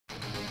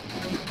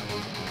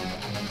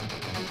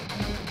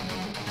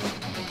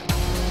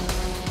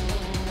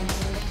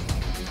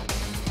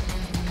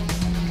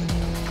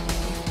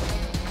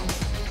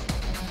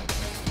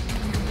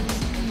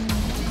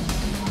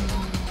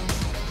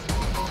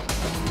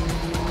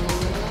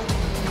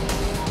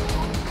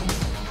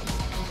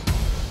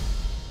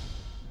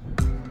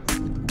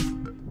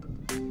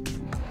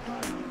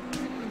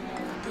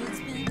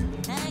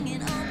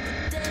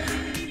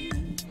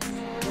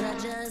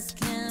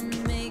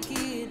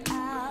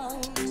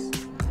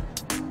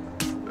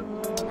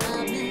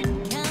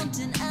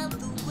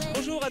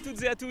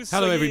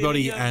Hello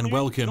everybody and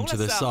welcome to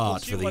the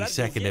start for the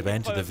second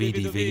event of the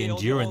VDV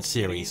Endurance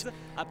Series.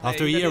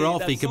 After a year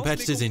off, the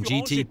competitors in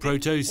GT,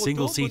 Proto,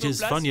 Single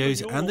Seaters,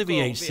 Funyos and the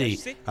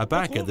VHC are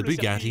back at the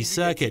Bugatti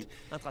circuit.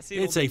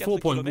 It's a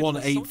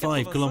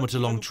 4.185 kilometre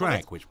long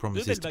track which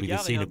promises to be the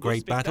scene of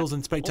great battles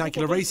and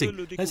spectacular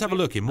racing. Let's have a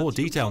look in more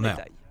detail now.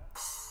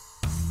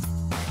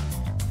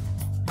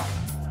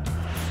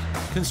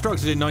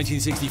 Constructed in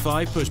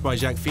 1965, pushed by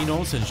Jacques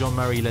Finance and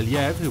Jean-Marie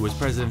Lelièvre, who was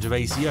president of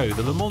ACO,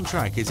 the Le Mans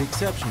track is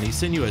exceptionally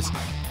sinuous.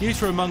 Used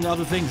for, among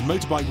other things,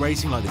 motorbike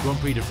racing like the Grand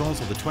Prix de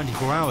France or the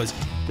 24 Hours,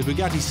 the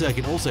Bugatti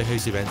circuit also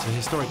hosts events for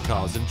historic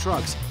cars and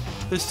trucks.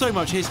 There's so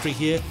much history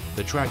here,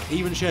 the track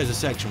even shares a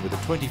section with the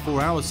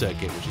 24-hour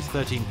circuit, which is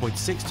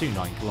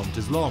 13.629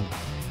 kilometres long.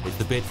 It's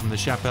the bit from the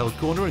Chapelle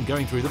corner and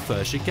going through the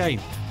first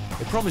chicane.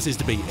 It promises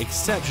to be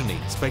exceptionally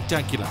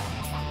spectacular.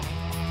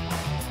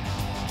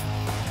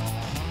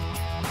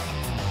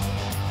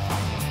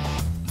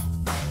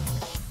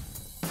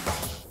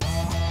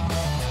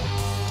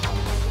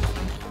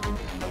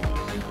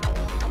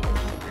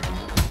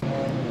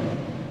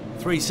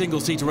 Three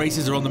single-seater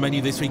races are on the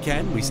menu this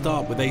weekend. We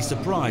start with a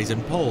surprise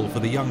and pole for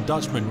the young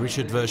Dutchman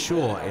Richard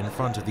Verschoor in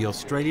front of the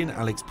Australian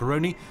Alex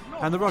Peroni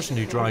and the Russian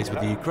who drives with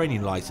the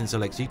Ukrainian licence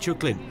Alexei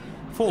Chuklin.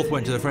 Fourth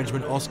went to the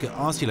Frenchman Oscar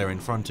Arcila in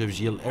front of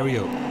Gilles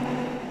Heriot.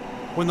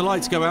 When the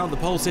lights go out, the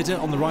pole sitter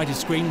on the right of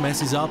screen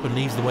messes up and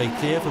leaves the way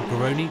clear for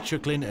Peroni,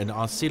 Chuklin and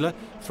Arcila,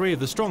 three of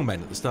the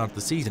strongmen at the start of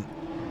the season.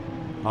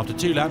 After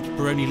two laps,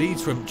 Peroni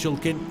leads from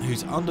Chulkin,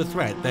 who's under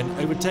threat, then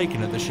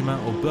overtaken at the Chemin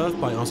aux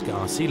Boeufs by Oscar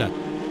Arcila.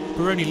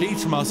 Peroni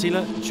leads from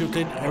Arcila,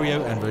 Chuklin,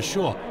 Heriot and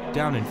Verschoor,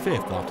 down in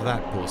fifth after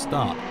that poor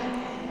start.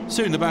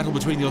 Soon the battle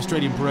between the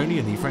Australian Peroni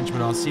and the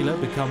Frenchman Arcila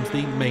becomes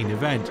the main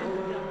event.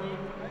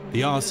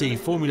 The RC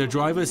Formula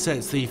driver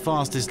sets the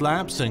fastest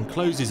laps and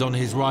closes on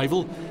his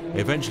rival,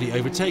 eventually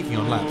overtaking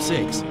on lap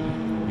 6.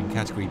 In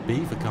category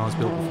B for cars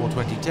built before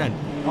 2010,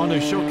 Arnaud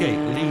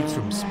Choquet leads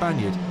from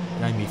Spaniard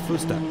Jaime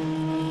Fuster.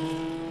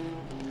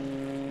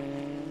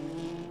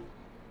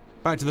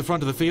 Back to the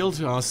front of the field,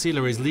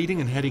 Arcila is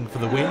leading and heading for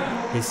the win,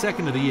 his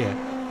second of the year,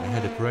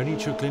 ahead of Peroni,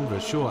 Chuklin,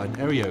 Verschoor and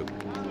Heriot.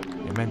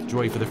 Immense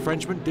joy for the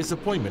Frenchman,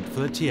 disappointment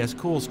for the TS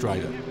course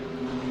driver.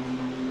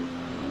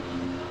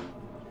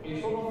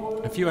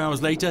 A few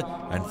hours later,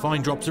 and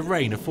fine drops of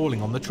rain are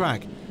falling on the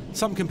track.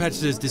 Some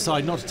competitors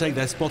decide not to take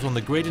their spot on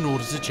the grid in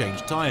order to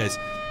change tyres.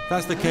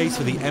 That's the case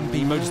for the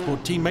MP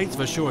Motorsport teammates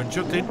Verschoor and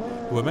Chuklin,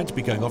 who were meant to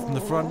be going off from the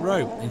front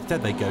row.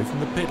 Instead they go from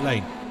the pit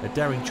lane, a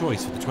daring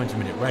choice for the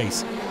 20-minute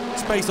race.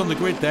 Space on the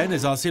grid then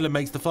as Arcila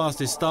makes the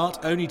fastest start,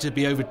 only to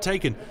be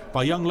overtaken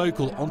by young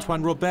local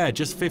Antoine Robert,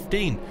 just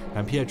 15,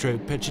 and Pietro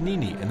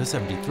Peccinini in the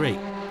 73.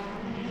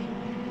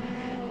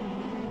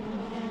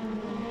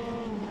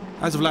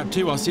 As of lap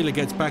 2, Arcila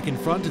gets back in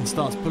front and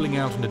starts pulling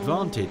out an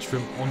advantage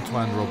from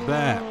Antoine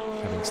Robert.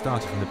 Having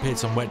started from the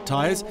pits on wet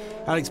tyres,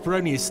 Alex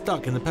Peroni is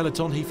stuck in the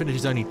peloton. He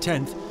finishes only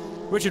 10th.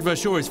 Richard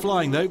Verschoor is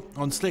flying though.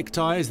 On slick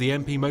tyres, the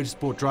MP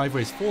Motorsport driver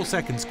is 4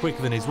 seconds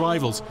quicker than his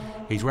rivals.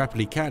 He's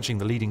rapidly catching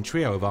the leading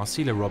trio of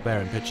Arcila,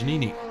 Robert and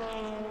Peccinini.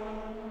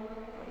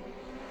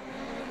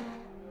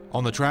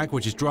 On the track,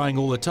 which is drying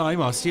all the time,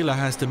 Arcila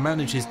has to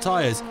manage his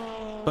tyres,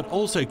 but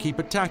also keep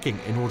attacking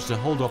in order to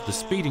hold off the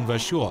speeding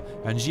Verschoor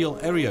and Gilles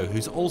Heriot,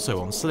 who's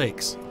also on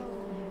slicks.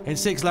 In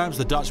 6 laps,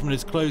 the Dutchman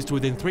is close to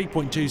within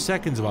 3.2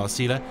 seconds of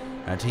Arcila,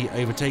 and he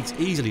overtakes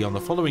easily on the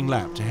following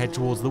lap to head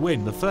towards the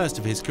win, the first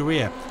of his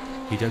career.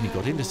 He'd only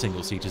got into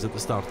single-seaters at the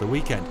start of the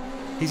weekend.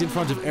 He's in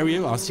front of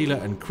Heriot,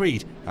 Arcila and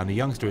Creed, and the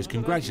youngster is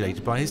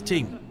congratulated by his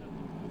team.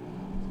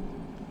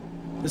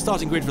 The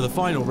starting grid for the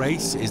final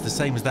race is the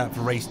same as that for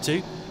race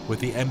 2,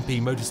 with the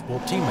MP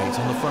Motorsport teammates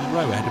on the front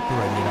row ahead of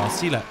Peroni and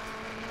Arcila.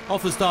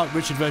 Off the start,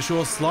 Richard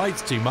Verschoor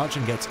slides too much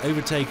and gets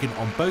overtaken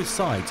on both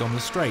sides on the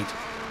straight.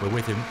 We're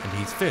with him and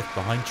he's 5th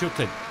behind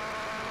Chuklin.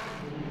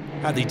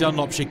 At the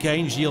Dunlop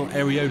chicane, Gilles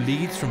Heriot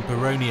leads from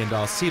Peroni and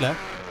Arcila,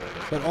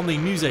 but on the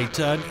Musée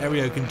turn,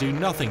 Heriot can do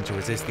nothing to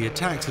resist the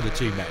attacks of the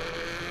two men.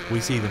 We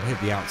see them hit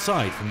the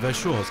outside from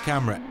Verschoor's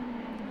camera.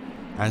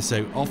 As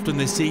so often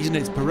this season,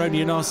 it's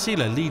Peroni and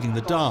Arcila leading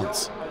the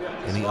dance.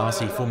 In the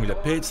RC Formula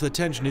pits, the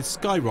tension is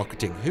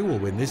skyrocketing. Who will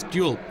win this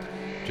duel?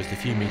 Just a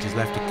few metres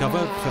left to cover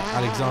for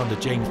Alexander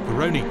James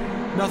Peroni.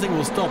 Nothing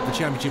will stop the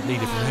championship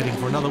leader from heading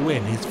for another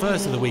win, his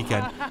first of the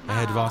weekend,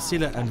 ahead of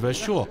Arcila and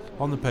Verschoor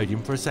on the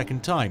podium for a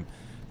second time.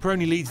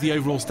 Peroni leads the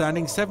overall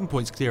standing, 7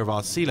 points clear of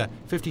Arcila,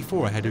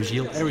 54 ahead of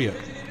Gilles Heriot.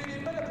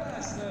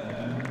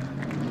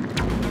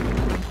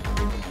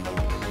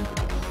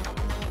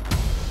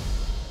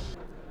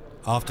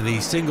 After the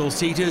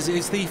single-seaters,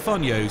 it's the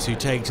Funyos who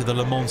take to the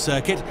Le Mans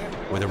circuit.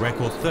 With a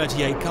record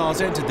 38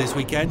 cars entered this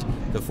weekend,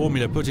 the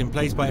formula put in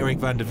place by Eric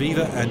van der Vieve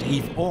and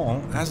Yves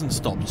Oran hasn't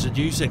stopped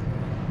seducing.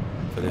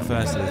 For the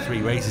first of the 3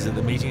 races at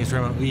the meeting is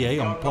Raymond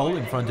Huillet on pole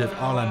in front of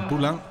Alain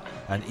Boulin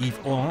and Yves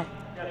Oran.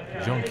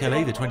 Jean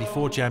Kelly, the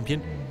 24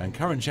 champion and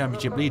current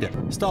championship leader,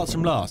 starts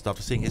from last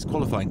after seeing his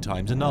qualifying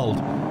times annulled.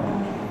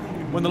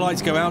 When the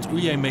lights go out,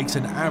 Huillet makes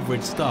an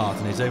average start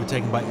and is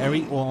overtaken by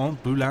Eric, Oran,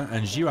 Boulin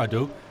and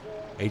Girardot.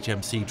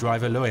 HMC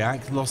driver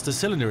Loiac lost a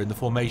cylinder in the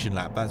formation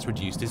lap. That's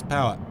reduced his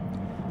power.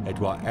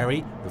 Edouard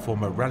Herry, the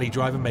former rally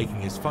driver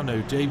making his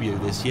Funyo debut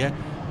this year,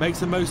 makes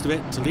the most of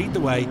it to lead the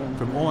way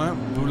from Ohain,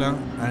 Boulin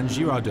and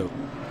Girardot.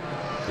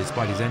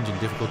 Despite his engine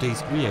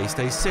difficulties, Huillet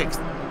stays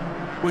 6th.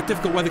 With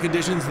difficult weather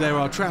conditions, there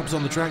are traps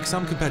on the track.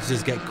 Some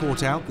competitors get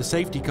caught out. The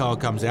safety car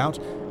comes out.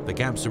 The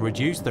gaps are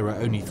reduced. There are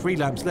only 3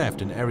 laps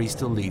left and Herry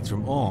still leads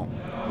from Ohain.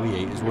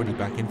 Huillet is already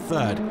back in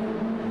 3rd.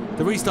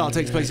 The restart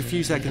takes place a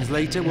few seconds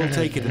later. We'll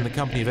take it in the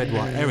company of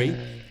Edouard Herry.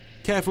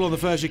 Careful on the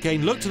first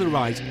chicane, look to the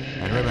right,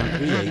 and Romain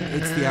Huillet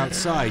hits the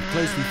outside,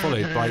 closely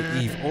followed by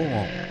Yves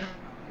Ohain.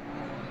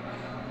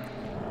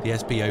 The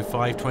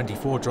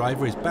SP0524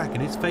 driver is back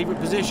in its favourite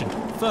position,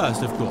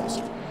 first of course.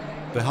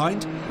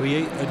 Behind,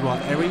 Huillet,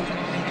 Edouard Herry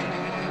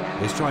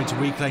is trying to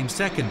reclaim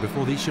second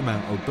before the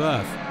Chemin aux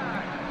Boeufs.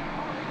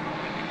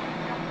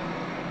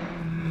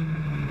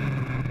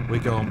 We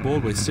go on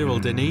board with Cyril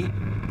Denis,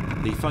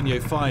 the Funyo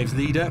 5's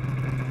leader.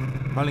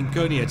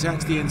 Malinconi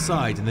attacks the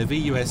inside and the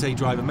VUSA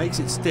driver makes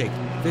it stick.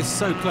 This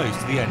so close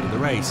to the end of the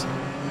race.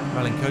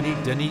 Malinconi,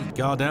 Denis,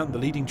 Gardin, the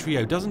leading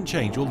trio doesn't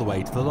change all the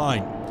way to the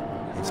line.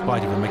 In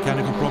spite of a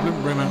mechanical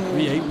problem, Romain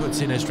Huillet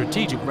puts in a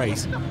strategic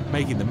race,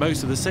 making the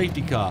most of the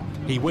safety car.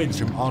 He wins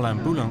from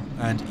Alain Boulin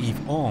and Yves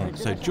Ohain,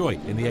 so joy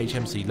in the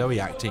HMC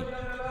Loiac team.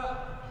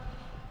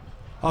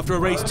 After a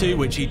race 2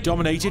 which he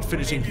dominated,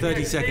 finishing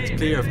 30 seconds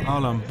clear of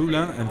Alain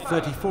Boulin and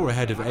 34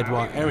 ahead of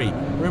Edouard Herry,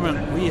 Romain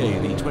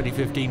Huillet, the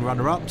 2015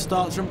 runner-up,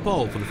 starts from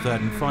pole for the 3rd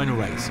and final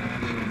race.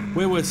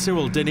 We're with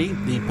Cyril Denis,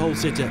 the pole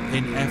sitter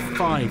in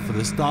F5 for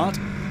the start.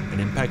 An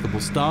impeccable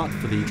start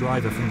for the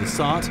driver from the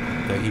start,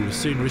 though he was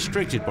soon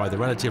restricted by the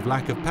relative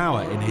lack of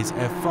power in his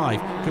F5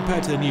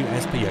 compared to the new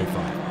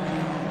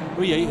SP05.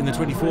 Huillet in the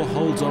 24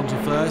 holds on to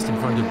first in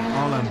front of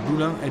Alain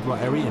Boulin, Edouard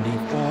Herry and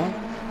Yves Ohain.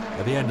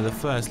 At the end of the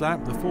first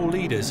lap, the 4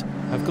 leaders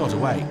have got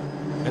away.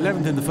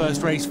 11th in the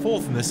first race,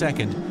 4th in the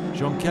second,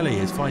 Jean Kelly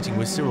is fighting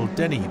with Cyril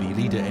Denis, the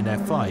leader in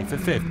F5, for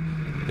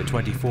 5th. The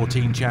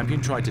 2014 champion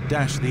tried to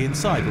dash to the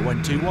inside but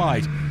went too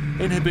wide.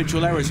 In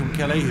habitual errors from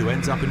Kelly, who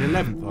ends up in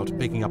 11th after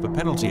picking up a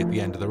penalty at the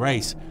end of the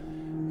race.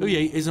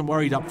 Huillet isn't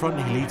worried up front.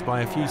 He leads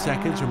by a few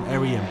seconds from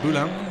Herry and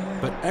Boulin,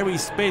 but Herry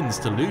spins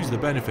to lose the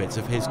benefits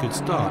of his good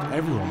start.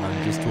 Everyone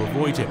manages to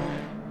avoid him.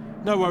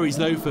 No worries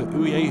though for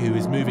Huillet, who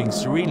is moving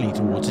serenely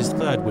towards his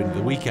 3rd win of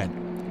the weekend.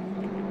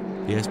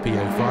 The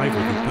SP05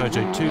 with the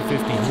Peugeot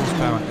 250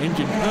 horsepower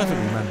engine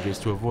perfectly manages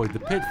to avoid the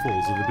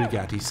pitfalls of the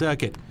Bugatti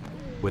circuit.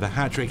 With a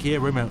hat-trick here,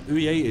 Romain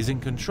Huillet is in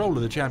control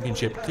of the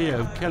championship, clear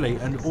of Kelly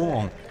and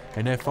Ohain.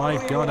 In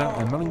F5, Gardin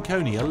and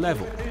Malinconi are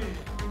level.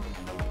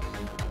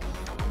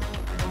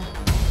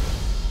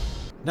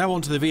 Now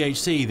on to the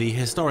VHC, the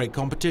historic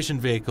competition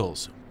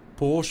vehicles.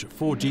 Porsche,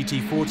 Ford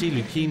GT40,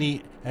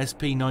 Lucchini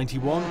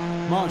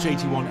SP91, March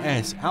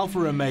 81S, Alfa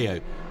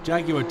Romeo,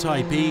 Jaguar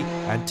Type E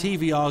and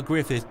TVR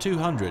Griffith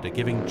 200 are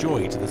giving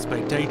joy to the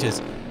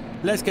spectators.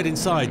 Let's get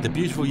inside the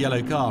beautiful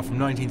yellow car from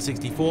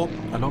 1964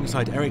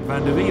 alongside Eric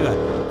van der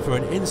Wiebe for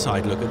an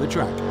inside look at the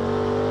track.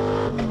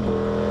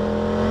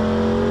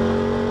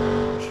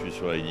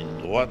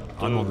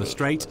 I'm on the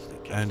straight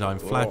and I'm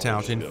flat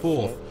out in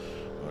 4th.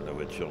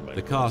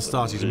 The car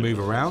started to move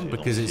around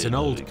because it's an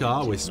old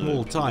car with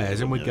small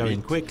tyres and we're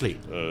going quickly.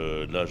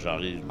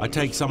 I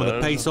take some of the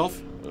pace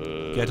off,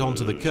 get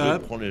onto the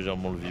curb,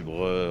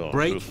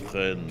 brake,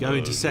 go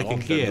into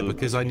 2nd gear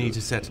because I need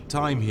to set a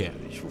time here.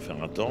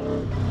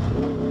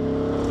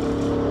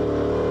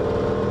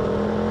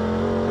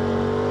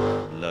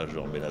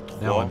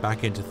 Now I'm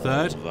back into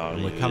 3rd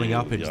and we're coming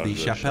up into the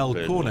Chapelle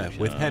corner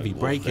with heavy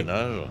braking.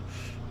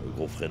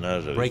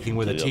 Braking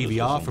with a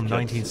TVR from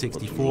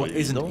 1964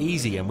 isn't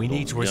easy and we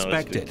need to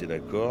respect it.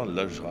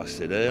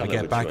 I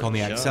get back on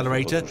the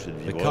accelerator,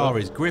 the car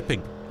is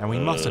gripping and we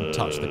mustn't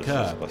touch the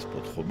curb.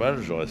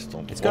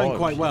 It's going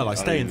quite well. I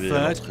stay in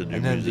 3rd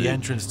and then at the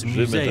entrance to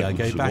Musée I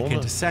go back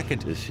into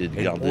 2nd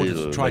in order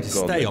to try to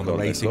stay on the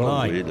racing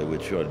line.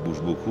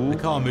 The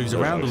car moves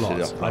around a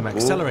lot, I'm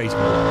accelerating a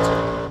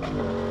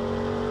lot.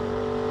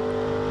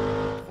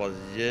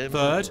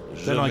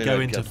 3rd, then I go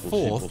into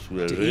 4th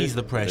to ease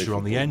the pressure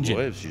on the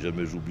engine.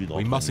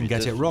 We mustn't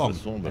get it wrong,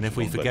 and if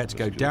we forget to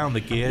go down the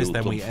gears,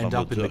 then we end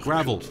up in the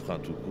gravel.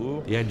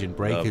 The engine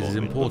brake is as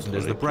important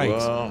as the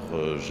brakes.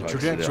 The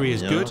trajectory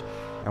is good,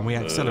 and we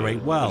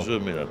accelerate well.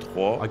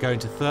 I go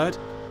into 3rd,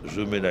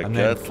 and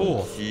then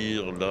 4th.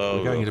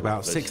 We're going at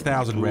about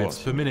 6,000 revs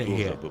per minute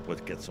here.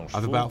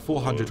 I've about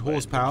 400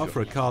 horsepower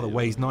for a car that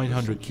weighs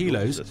 900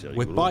 kilos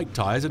with bike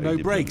tyres and no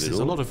brakes. It's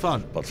a lot of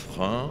fun.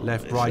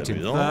 Left, right in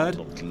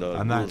 3rd,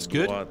 and that's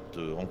good.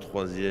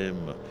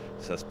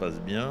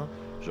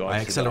 I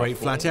accelerate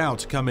flat out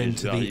to come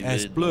into the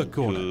S Bleu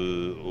corner.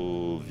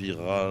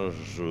 Here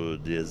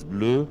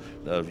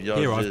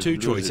I have 2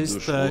 choices,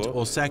 3rd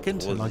or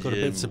 2nd, and I got a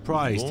bit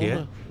surprised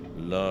here.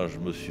 Là, je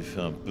me suis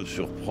fait un peu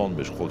surprendre,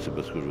 mais je crois que c'est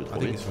parce que je vais trop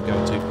vite. I think it's from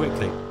going too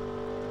quickly.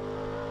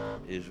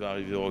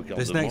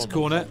 This next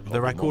corner, the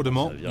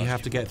raccordement, you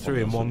have to get through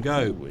in one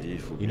go.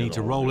 You need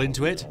to roll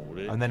into it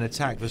and then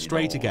attack the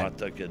straight again.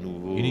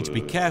 You need to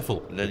be careful,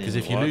 because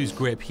if you lose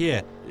grip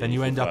here, then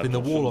you end up in the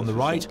wall on the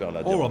right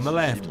or on the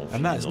left,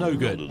 and that's no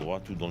good. In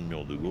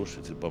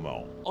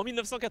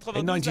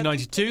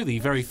 1992, the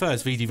very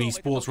first VDV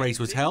sports race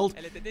was held.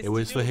 It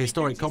was for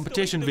historic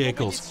competition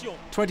vehicles.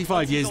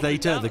 25 years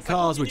later, the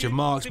cars which have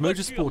marked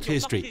motorsport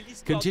history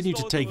continue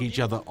to take each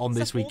other on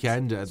this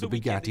weekend at the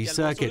Bugatti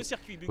circuit.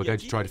 We're going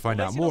to try to find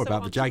out more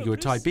about the Jaguar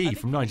Type E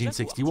from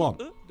 1961.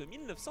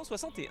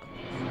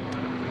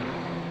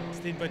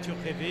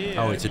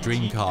 Oh, it's a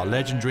dream car,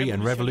 legendary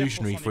and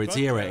revolutionary for its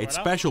era. It's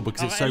special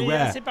because it's so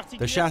rare.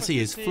 The chassis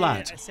is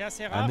flat,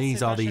 and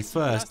these are the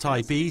first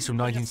Type E's from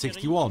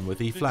 1961 with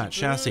the flat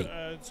chassis.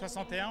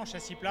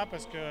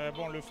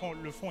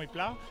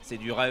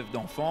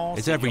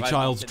 It's every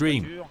child's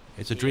dream.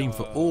 It's a dream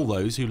for all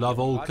those who love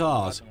old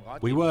cars.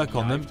 We work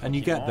on them and you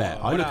get there.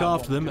 I look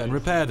after them and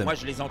repair them.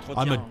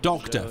 I'm a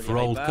doctor for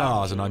old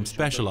cars and I'm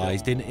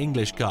specialised in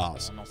English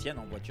cars.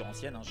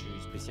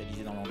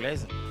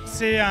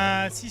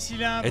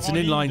 It's an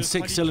inline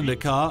six-cylinder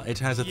car. It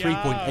has a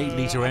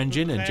 3.8-litre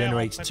engine and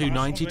generates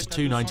 290 to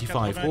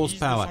 295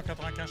 horsepower.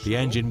 The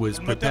engine was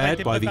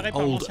prepared by the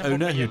old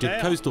owner who did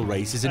coastal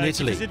races in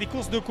Italy.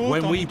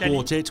 When we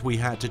bought it, we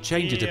had to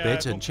change it a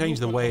bit and change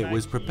the way it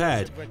was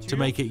prepared to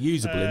make it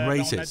usable in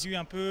races.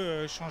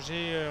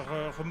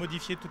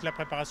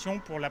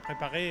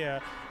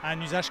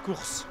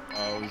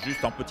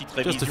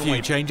 Just a few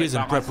changes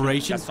and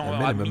preparation, a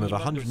minimum of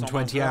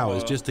 120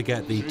 hours just to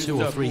get the 2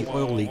 or 3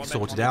 oil leaks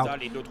sorted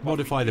out,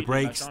 modify the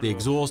brakes, the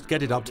exhaust,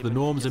 get it up to the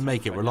norms and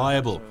make it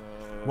reliable.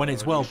 When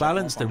it's well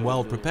balanced and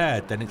well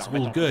prepared, then it's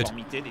all good.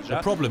 The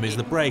problem is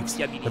the brakes.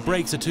 The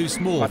brakes are too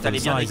small for the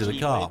size of the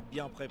car.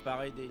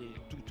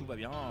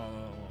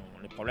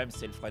 Le problème,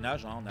 c'est le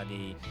freinage. On a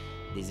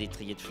des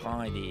étriers de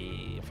frein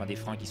et des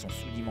freins qui sont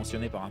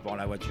sous-dimensionnés par rapport à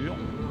la voiture.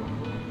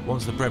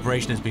 Once the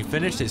preparation has been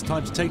finished, it's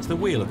time to take to the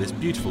wheel of this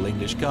beautiful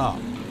English car.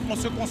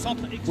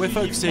 We're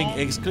focusing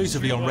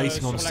exclusively on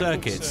racing on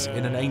circuits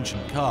in an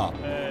ancient car.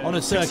 On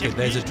a circuit,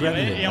 there's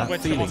adrenaline,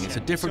 that feeling. It's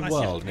a different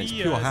world and it's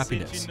pure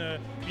happiness.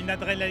 Une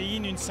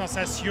adrénaline, une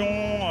sensation,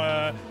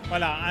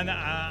 voilà,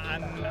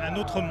 un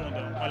autre monde,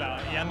 voilà,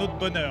 et un autre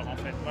bonheur en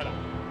fait, voilà.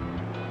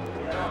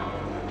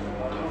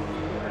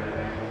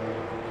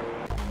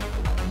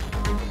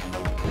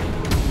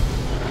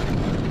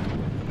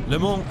 Le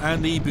Mans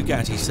and the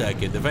Bugatti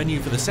circuit, the venue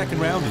for the second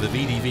round of the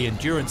VDV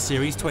Endurance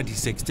Series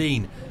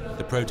 2016.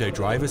 The Proto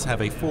drivers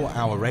have a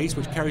 4-hour race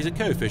which carries a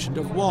coefficient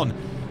of 1.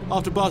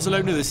 After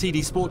Barcelona, the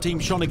CD Sport team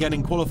shone again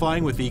in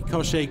qualifying with the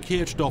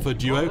Cochet-Kirchdorfer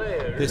duo.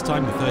 This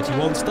time the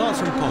 31 starts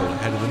from pole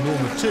ahead of the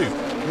Norma 2,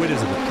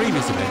 winners of the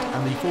previous event,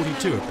 and the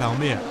 42 of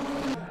Palmyra.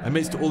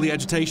 Amidst all the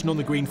agitation on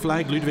the green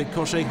flag, Ludovic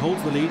Cochet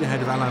holds the lead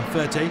ahead of Alain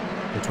Ferté.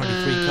 The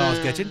 23 cars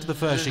get into the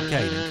first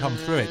chicane and come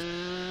through it.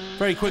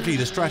 Very quickly,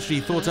 the strategy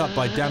thought up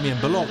by Damien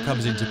Belloc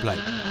comes into play.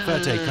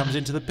 Ferté comes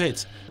into the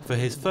pits for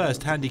his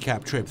first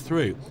handicap trip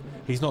through.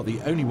 He's not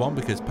the only one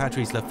because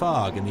Patrice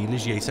Lafargue in the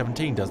Ligier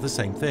 17 does the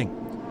same thing.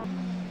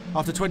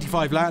 After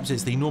 25 laps,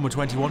 it's the Norma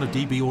 21 of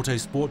DB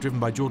Autosport driven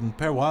by Jordan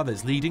Perrois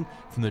that's leading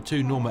from the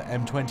 2 Norma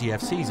M20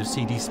 FCs of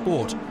CD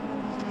Sport.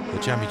 The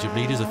championship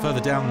leaders are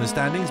further down in the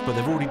standings, but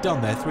they've already done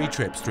their 3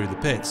 trips through the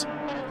pits.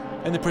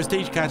 In the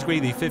prestige category,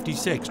 the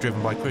 56,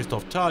 driven by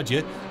Christophe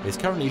Tardieu, is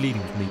currently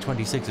leading from the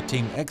 26 of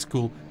Team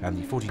X-Cool and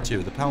the 42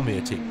 of the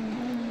Palmyra team.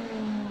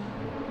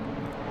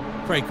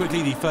 Very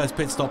quickly, the first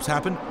pit stops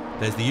happen.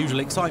 There's the usual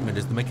excitement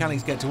as the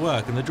mechanics get to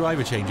work and the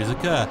driver changes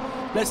occur.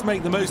 Let's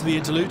make the most of the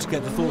interlude to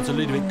get the thoughts of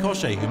Ludovic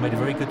Cochet, who made a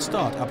very good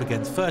start up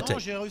against Ferté.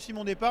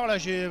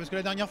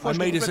 I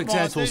made a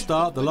successful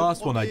start. The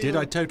last one I did,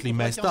 I totally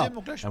messed up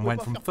and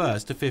went from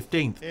 1st to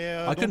 15th.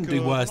 I couldn't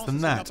do worse than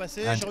that,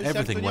 and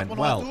everything went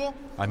well.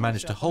 I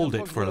managed to hold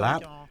it for a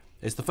lap.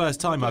 It's the first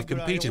time I've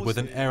competed with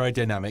an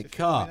aerodynamic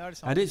car,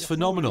 and it's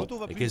phenomenal.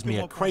 It gives me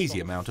a crazy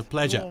amount of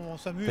pleasure.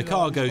 The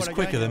car goes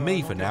quicker than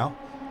me for now.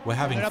 We're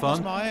having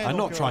fun. I'm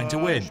not trying to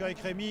win.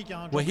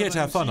 We're here to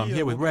have fun. I'm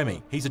here with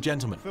Remy. He's a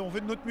gentleman.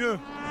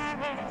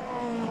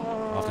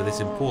 After this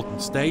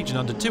important stage and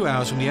under 2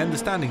 hours from the end, the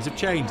standings have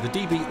changed. The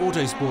DB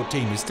Autosport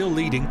team is still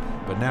leading,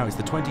 but now it's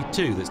the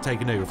 22 that's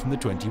taken over from the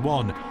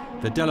 21.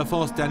 The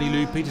Delafosse,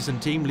 Danilou, Peterson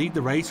team lead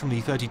the race from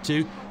the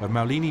 32 of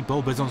Maulini,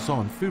 Bol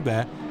Besançon and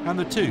Foubert, and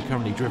the 2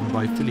 currently driven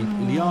by Philippe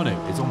Iliano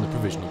is on the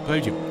provisional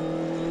podium.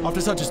 After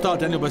such a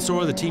start, Daniel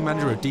Bassora, the team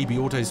manager of DB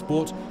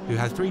Autosport, who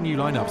has 3 new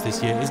lineups this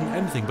year, isn't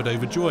anything but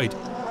overjoyed. In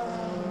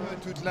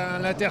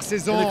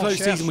the close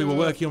season, we were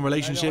working on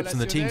relationships and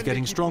the team's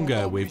getting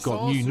stronger. We've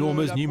got new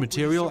normas, new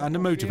material and a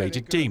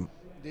motivated team.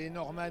 In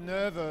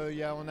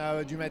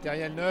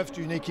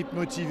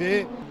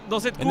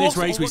this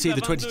race, we see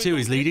the 22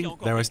 is leading.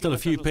 There are still a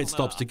few pit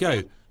stops to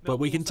go, but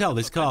we can tell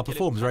this car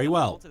performs very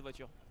well.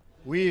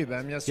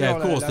 Yeah,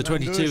 of course, the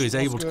 22 is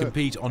able to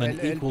compete on an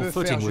equal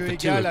footing with the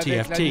 2 of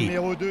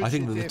TFT. I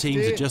think that the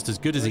teams are just as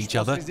good as each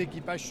other.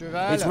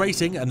 It's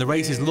racing and the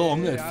race is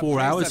long at 4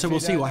 hours, so we'll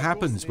see what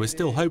happens. We're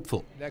still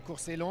hopeful.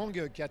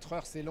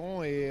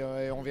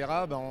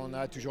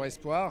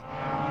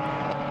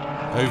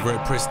 Over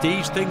at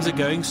Prestige, things are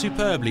going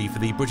superbly for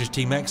the British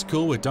Team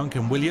X-Cool with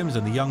Duncan Williams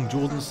and the young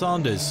Jordan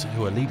Sanders,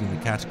 who are leading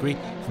the category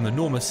from the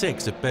Norma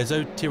 6 of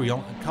Bezo,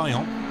 Thirion,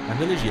 Caillon and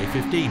the Ligier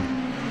 15.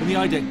 In the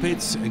IDEC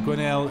pits,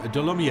 Gwenel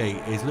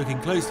Dolomier is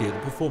looking closely at the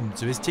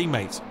performance of his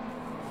teammates.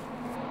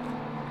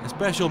 A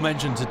special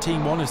mention to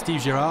Team 1 of Steve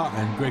Gerrard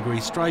and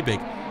Gregory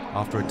Streibig.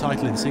 After a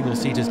title in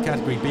single-seaters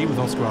Category B with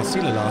Oscar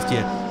Arcila last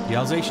year, the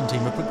Alsatian team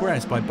have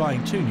progressed by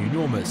buying 2 new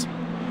Normas.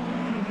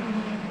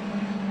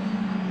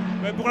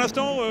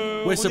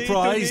 We're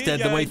surprised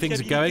at the way things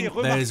are going.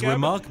 There's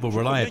remarkable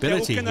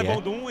reliability here.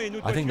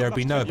 I think there have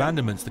been no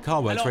abandonments. The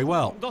car works very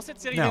well.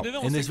 Now,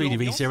 in this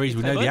VDV series,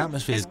 we know the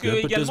atmosphere is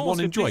good, but does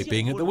one enjoy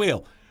being at the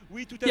wheel?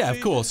 Yeah, of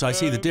course, I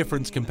see the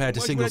difference compared to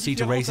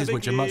single-seater races,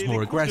 which are much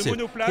more aggressive.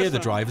 Here the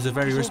drivers are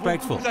very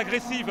respectful.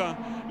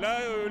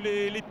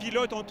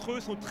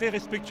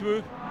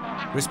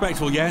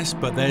 Respectful, yes,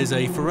 but there's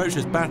a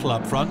ferocious battle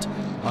up front.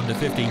 Under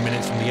 15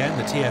 minutes from the end,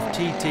 the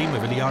TFT team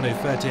of Iliano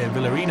Ferté and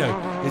Villarino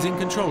is in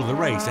control of the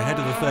race, ahead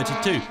of the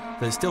 32,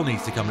 that still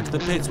needs to come into the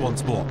pits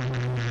once more.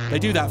 They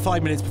do that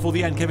 5 minutes before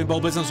the end. Kevin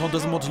Bol-Besançon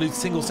doesn't want to lose a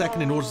single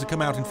second in order to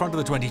come out in front of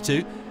the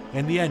 22.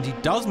 In the end, he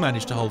does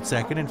manage to hold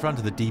second in front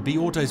of the DB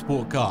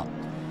Autosport car.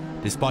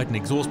 Despite an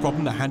exhaust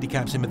problem that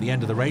handicaps him at the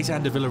end of the race,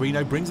 Ander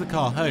Villarino brings the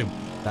car home.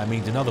 That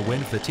means another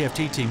win for the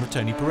TFT team of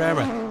Tony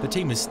Pereira. The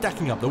team is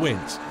stacking up the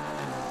wins.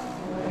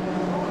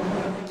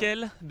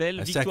 A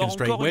second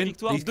straight win.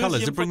 These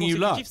colours are bringing you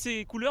luck.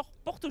 Yeah,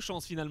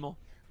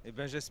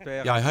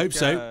 I hope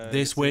so.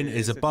 This win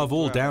is above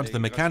all down to the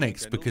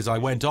mechanics, because I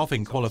went off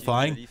in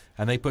qualifying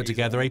and they put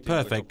together a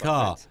perfect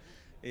car.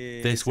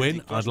 This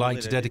win I'd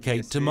like to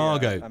dedicate to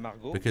Margot,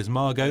 because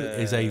Margot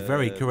is a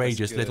very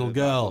courageous little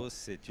girl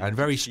and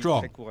very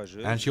strong,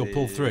 and she'll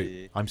pull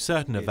through. I'm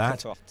certain of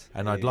that,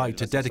 and I'd like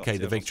to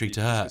dedicate the victory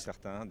to her.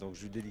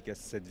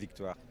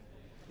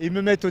 They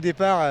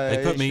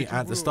put me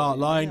at the start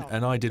line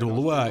and I did all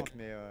the work.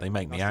 They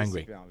make me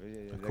angry.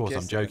 Of course,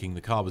 I'm joking,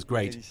 the car was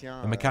great.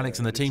 The mechanics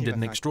and the team did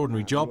an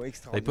extraordinary job.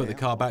 They put the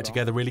car back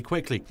together really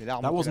quickly.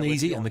 That wasn't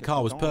easy and the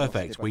car was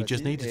perfect. We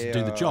just needed to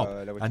do the job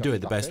and do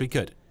it the best we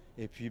could.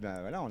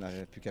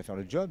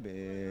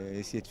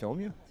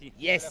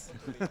 Yes!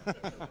 The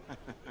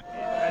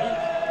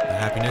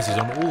happiness is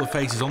on all the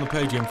faces on the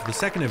podium for the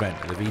second event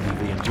of the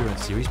VDV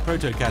Endurance Series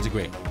Proto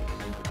category.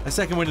 A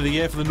second win of the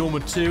year for the Norma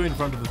 2 in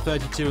front of the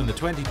 32 and the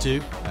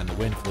 22, and the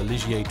win for the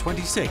Ligier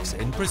 26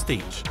 in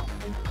Prestige.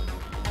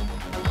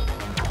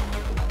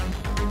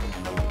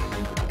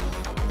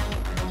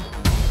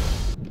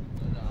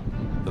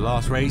 The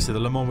last race of the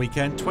Le Mans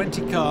weekend,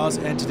 20 cars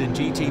entered in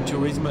GT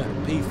Turismo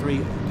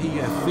P3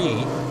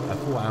 PFV. A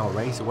 4-hour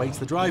race awaits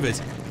the drivers.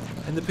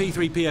 In the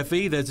P3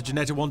 PFV, there's a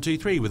Ginetta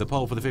 123 with a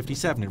pole for the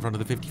 57 in front of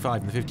the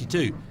 55 and the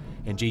 52.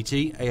 In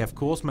GT, AF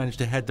Corse managed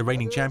to head the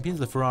reigning champions,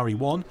 the Ferrari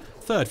 1,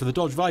 third for the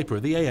Dodge Viper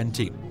of the AN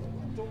team.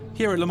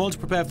 Here at Le Mans to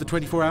prepare for the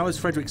 24 hours,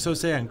 Frédéric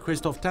Sausset and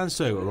Christophe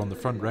Tanceau are on the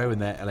front row in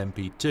their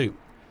LMP2.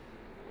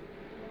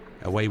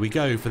 Away we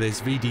go for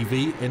this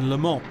VDV in Le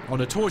Mans. On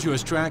a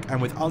tortuous track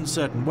and with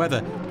uncertain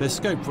weather, there's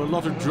scope for a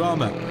lot of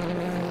drama.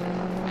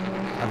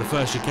 At the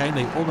first chicane,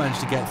 they all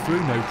managed to get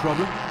through, no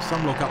problem.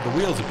 Some lock up the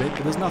wheels a bit,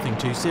 but there's nothing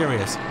too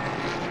serious.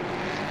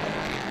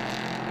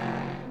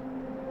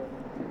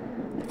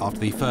 After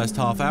the first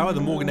half hour,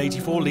 the Morgan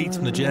 84 leads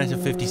from the Ginetta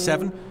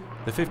 57.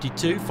 The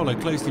 52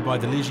 followed closely by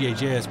the Ligier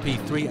JSP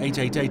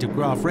 3888 of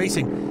Graf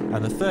Racing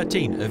and the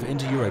 13 of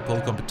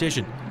Inter-Europol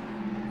competition.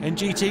 In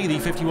GT, the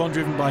 51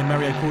 driven by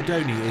Mario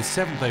Cordoni is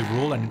 7th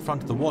overall and in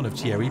front of the 1 of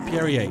Thierry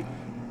Pierrier.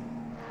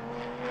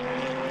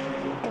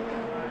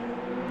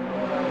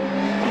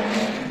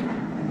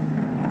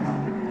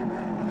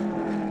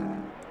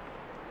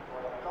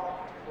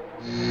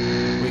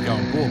 We go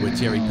on board with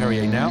Thierry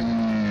Pierrier now.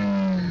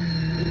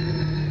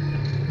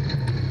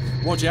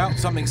 Watch out,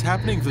 something's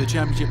happening for the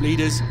championship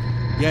leaders.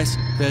 Yes,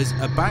 there's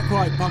a back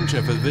right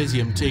puncture for the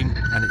Visium team,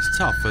 and it's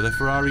tough for the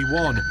Ferrari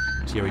 1.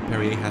 Thierry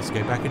Pierrier has to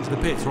go back into the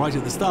pits right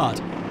at the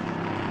start.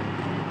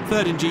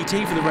 Third in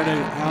GT for the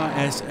Renault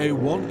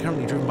RS01,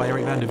 currently driven by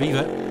Eric van der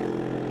Wever.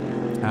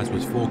 As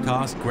was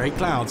forecast, grey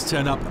clouds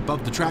turn up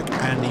above the track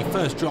and the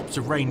first drops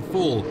of rain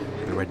fall.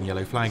 The red and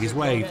yellow flag is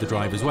waved the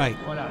driver's way.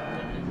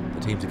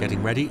 The teams are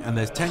getting ready and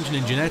there's tension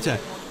in Ginetta.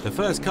 The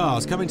first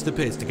cars come into the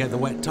pits to get the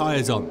wet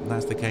tyres on.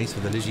 That's the case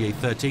for the Ligier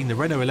 13, the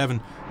Renault 11,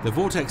 the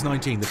Vortex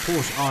 19, the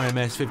Porsche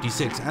RMS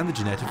 56 and the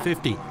Ginetta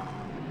 50.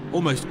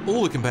 Almost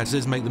all the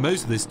competitors make the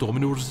most of this storm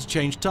in order to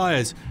change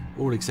tyres,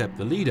 all except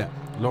the leader,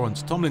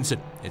 Lawrence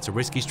Tomlinson. It's a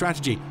risky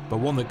strategy, but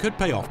one that could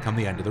pay off come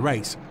the end of the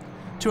race.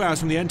 2 hours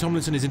from the end,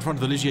 Tomlinson is in front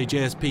of the Ligier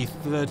JSP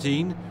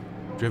 13,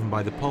 driven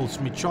by the Pole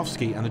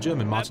Smichowski and the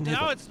German Martin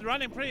Hippel. Now it's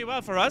running pretty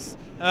well for us.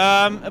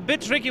 A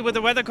bit tricky with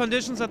the weather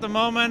conditions at the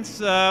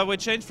moment. We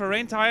changed for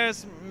rain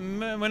tires.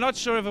 We're not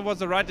sure if it was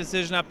the right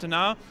decision up to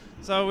now.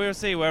 So we'll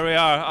see where we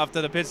are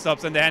after the pit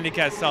stops and the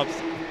handicap stops.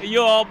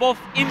 You're both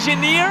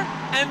engineer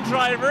and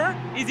driver.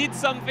 Is it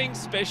something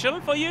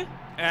special for you?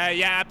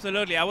 Yeah,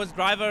 absolutely. I was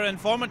driver in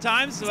former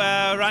times,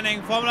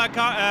 running Formula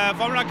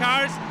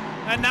cars,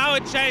 and now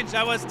it changed.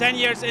 I was 10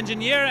 years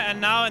engineer, and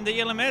now in the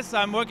LMS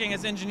I'm working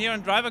as engineer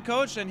and driver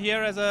coach, and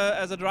here as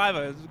a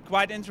driver. It's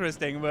quite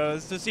interesting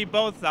to see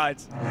both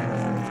sides.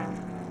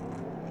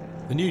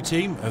 The new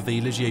team of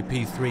the Ligier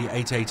P3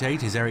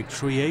 888 is Eric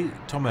Trouillet,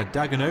 Thomas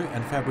Dagenot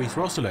and Fabrice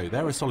Rosselot.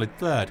 They're a solid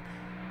third.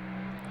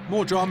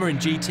 More drama in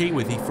GT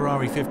with the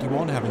Ferrari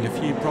 51 having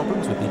a few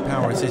problems with the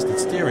power-assisted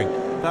steering,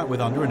 that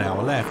with under an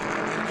hour left.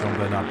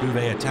 Jean-Bernard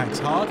Bouvet attacks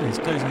hard and is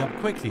closing up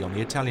quickly on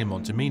the Italian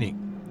Montemini.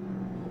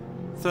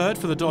 Third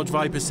for the Dodge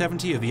Viper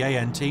 70 of the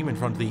AN team in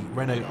front of the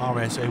Renault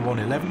RS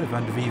 0111 of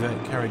Van der Vieva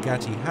and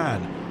Karagati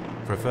Han.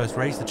 For a first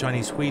race, the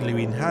Chinese Swede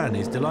Lewin Han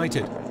is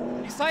delighted.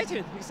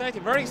 Excited,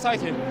 very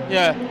excited.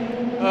 Yeah,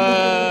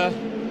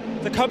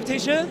 the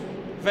competition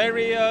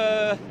very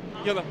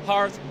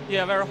hard.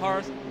 Yeah, very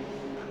hard.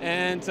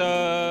 And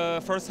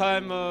first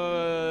time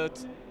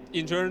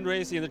endurance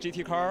race in the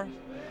GT car,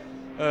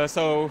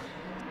 so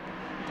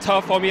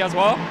tough for me as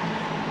well.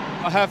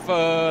 I have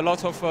a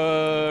lot of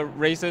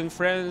racing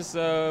friends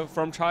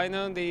from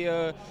China.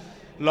 They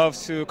love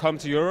to come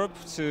to Europe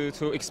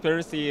to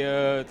experience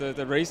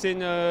the racing,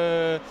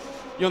 the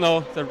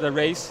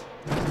race.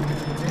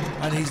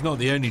 And he's not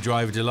the only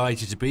driver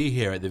delighted to be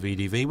here at the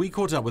VDV. We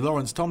caught up with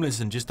Lawrence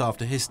Tomlinson just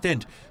after his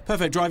stint.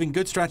 Perfect driving,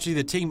 good strategy.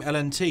 The team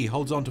LNT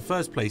holds on to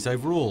first place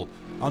overall,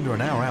 under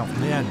an hour out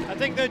from the end. I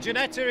think the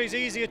Ginetta is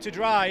easier to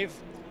drive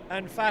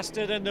and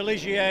faster than the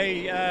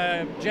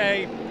Ligier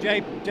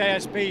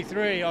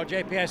JSP3 or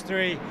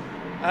JPS3.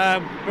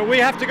 But we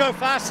have to go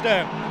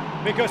faster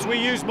because we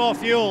use more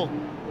fuel.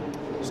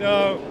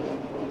 So,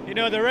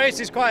 the race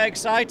is quite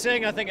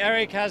exciting. I think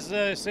Eric has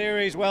the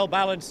series well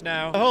balanced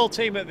now. The whole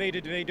team at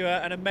VDV do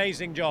an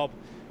amazing job.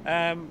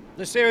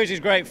 The series is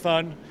great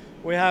fun.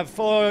 We have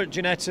 4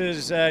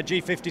 Ginettas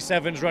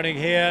G57s running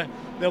here.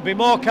 There'll be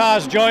more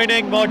cars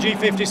joining, more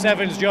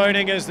G57s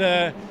joining as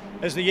the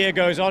year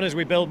goes on, as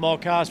we build more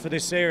cars for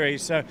this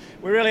series. So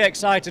we're really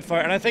excited for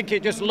it, and I think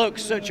it just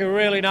looks such a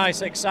really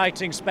nice,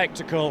 exciting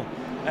spectacle.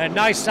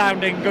 Nice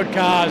sounding, good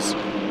cars,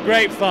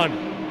 great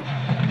fun.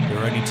 There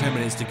are only 10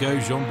 minutes to go.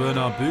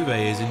 Jean-Bernard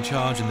Bouvet is in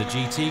charge in the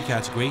GT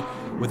category.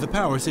 With the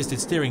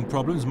power-assisted steering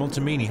problems,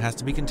 Montemini has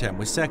to be content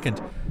with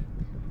second.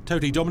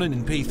 Totally dominant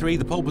in P3,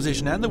 the pole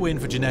position and the win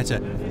for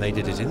Ginetta. They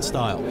did it in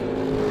style.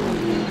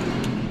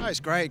 Oh, it's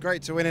great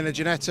to win in a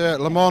Ginetta.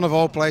 Le Mans of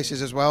all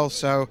places as well.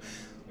 So,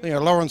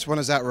 Lawrence won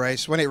us that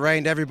race. When it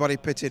rained, everybody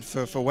pitted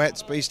for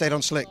wets, but he stayed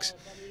on slicks.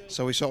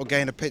 So we sort of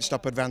gained a pit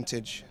stop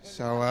advantage.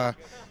 So,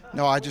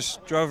 no, I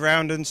just drove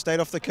around and stayed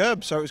off the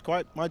curb, so it was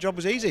my job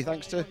was easy,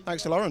 thanks to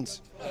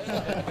Lawrence.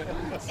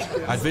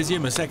 At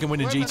Visium, a second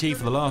win in GT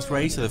for the last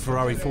race of the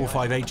Ferrari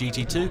 458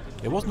 GT2.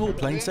 It wasn't all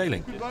plain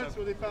sailing. No,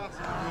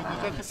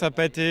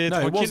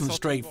 it wasn't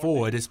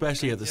straightforward,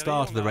 especially at the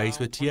start of the race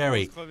with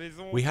Thierry.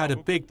 We had a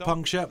big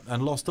puncture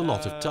and lost a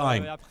lot of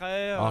time.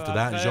 After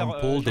that,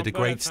 Jean-Paul did a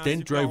great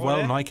stint, drove well,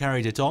 and I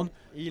carried it on.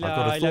 I've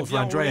got a thought for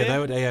Andrea,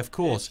 though, at AF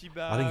course.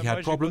 I think he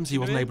had problems. He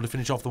wasn't able to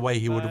finish off the way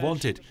he would have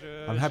wanted.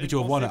 I'm happy to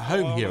have won at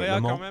home here at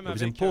Le Mans. It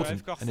was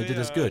important, and it did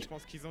us good.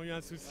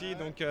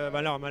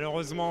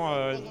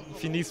 Ils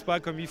finissent pas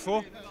comme il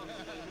faut.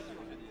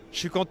 Je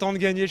suis content de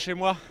gagner chez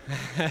moi.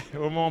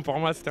 Au moins pour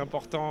moi c'était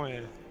important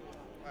et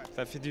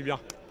ça fait du bien.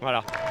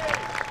 Voilà.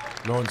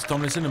 Lawrence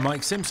Tomlinson and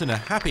Mike Simpson are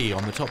happy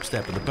on the top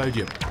step of the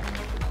podium.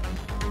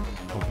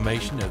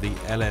 Confirmation of the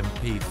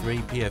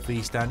LMP3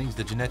 PFV standings,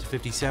 the Ginetta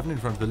 57 in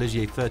front of the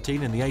Ligier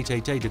 13 and the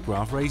 888 of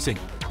Graf Racing.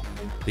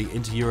 The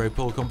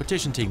Inter-Europol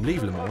competition team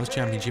leave Le Mans as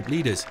championship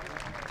leaders.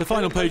 The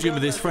final podium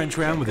of this French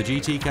round with the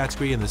GT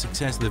category and the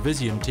success of the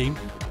Visium team.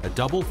 A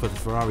double for the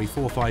Ferrari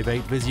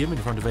 458 Visium in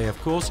front of AF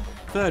Course.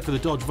 Third for the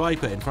Dodge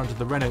Viper in front of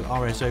the Renault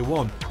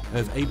RS01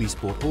 of AB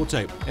Sport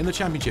Auto. In the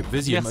championship,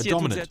 Visium are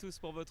dominant.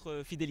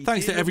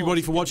 Thanks to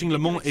everybody for watching. Le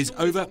Mans is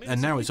over, and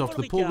now it's off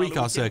to the Paul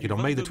Ricard circuit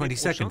on May the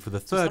 22nd for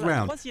the third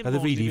round of the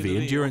VDV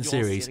Endurance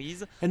Series.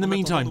 In the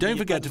meantime, don't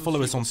forget to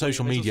follow us on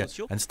social media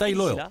and stay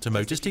loyal to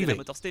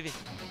MotorsTV.